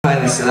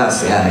Haile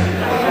Selassie.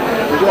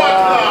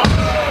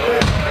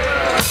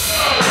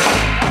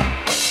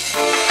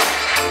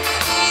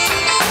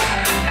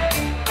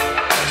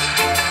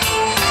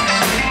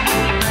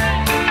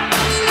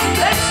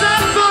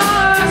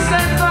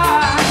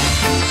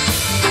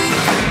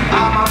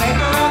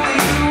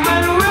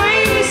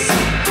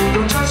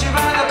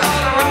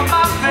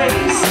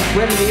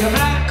 Whether you're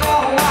black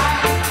or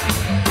white,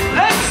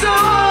 let's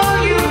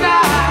all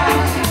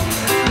unite.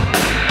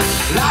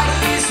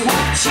 Life is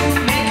what you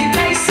make it,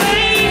 they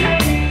say.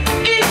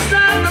 It's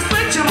not the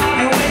spectrum of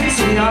your wings.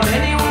 We are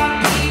many one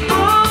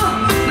people.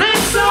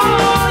 Let's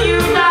all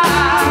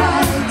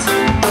unite.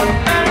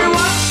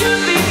 Everyone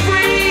should be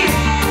free,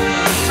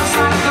 just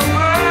like the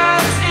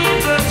birds in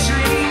the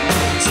tree.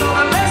 So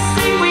the best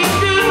thing we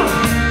do,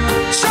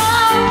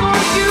 try for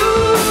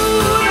unity.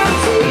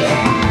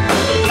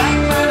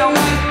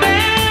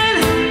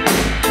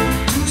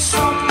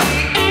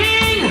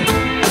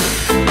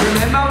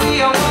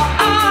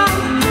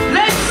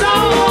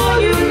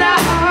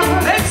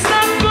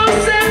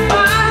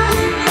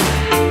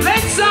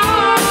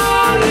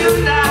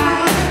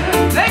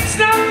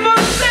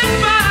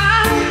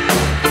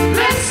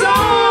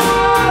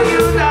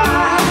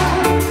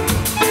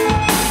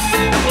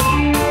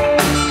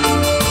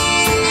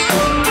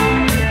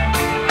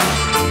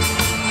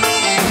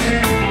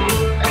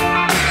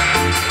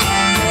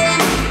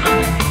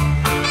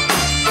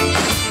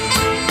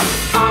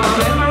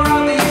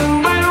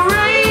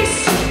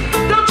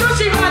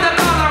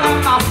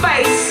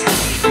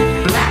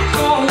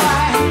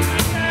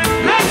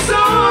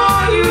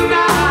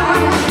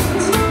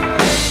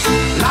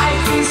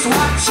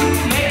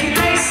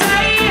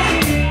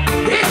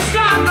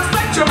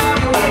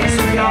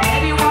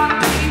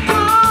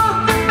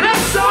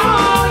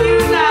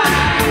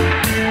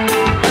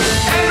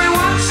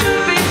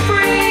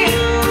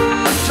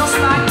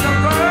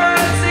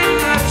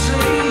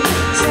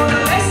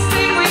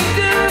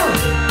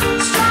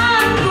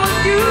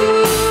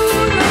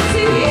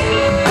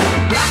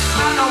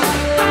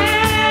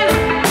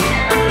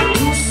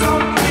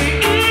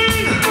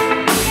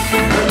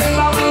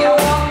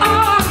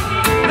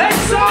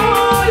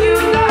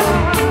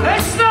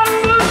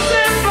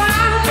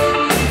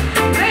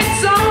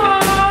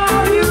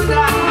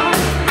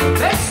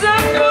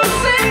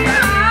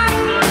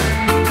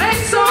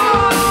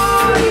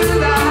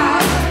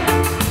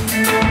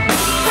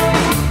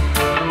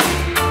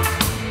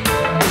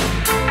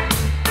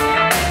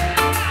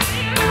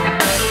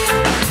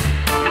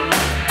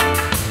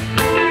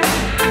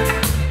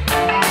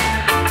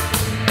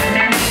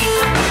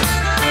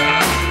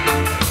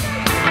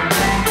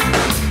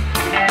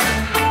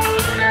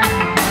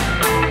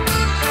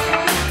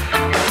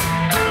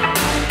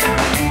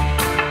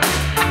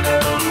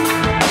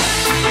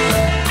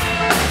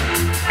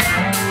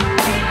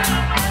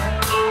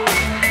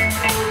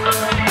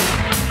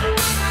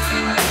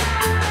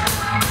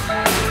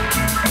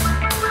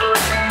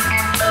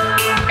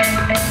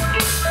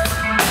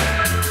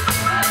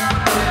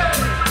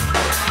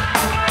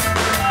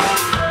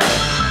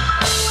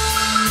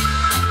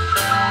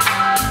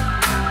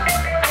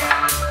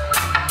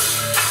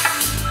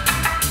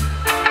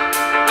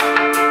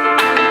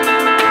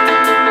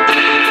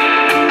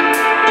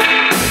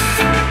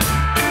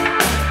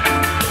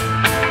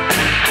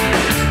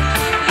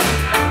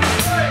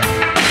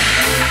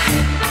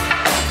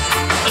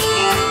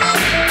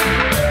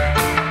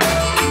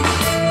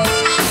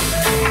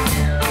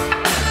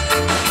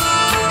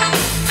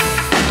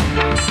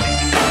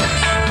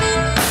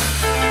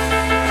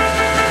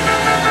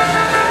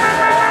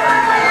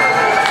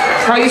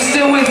 Are you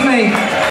still with me?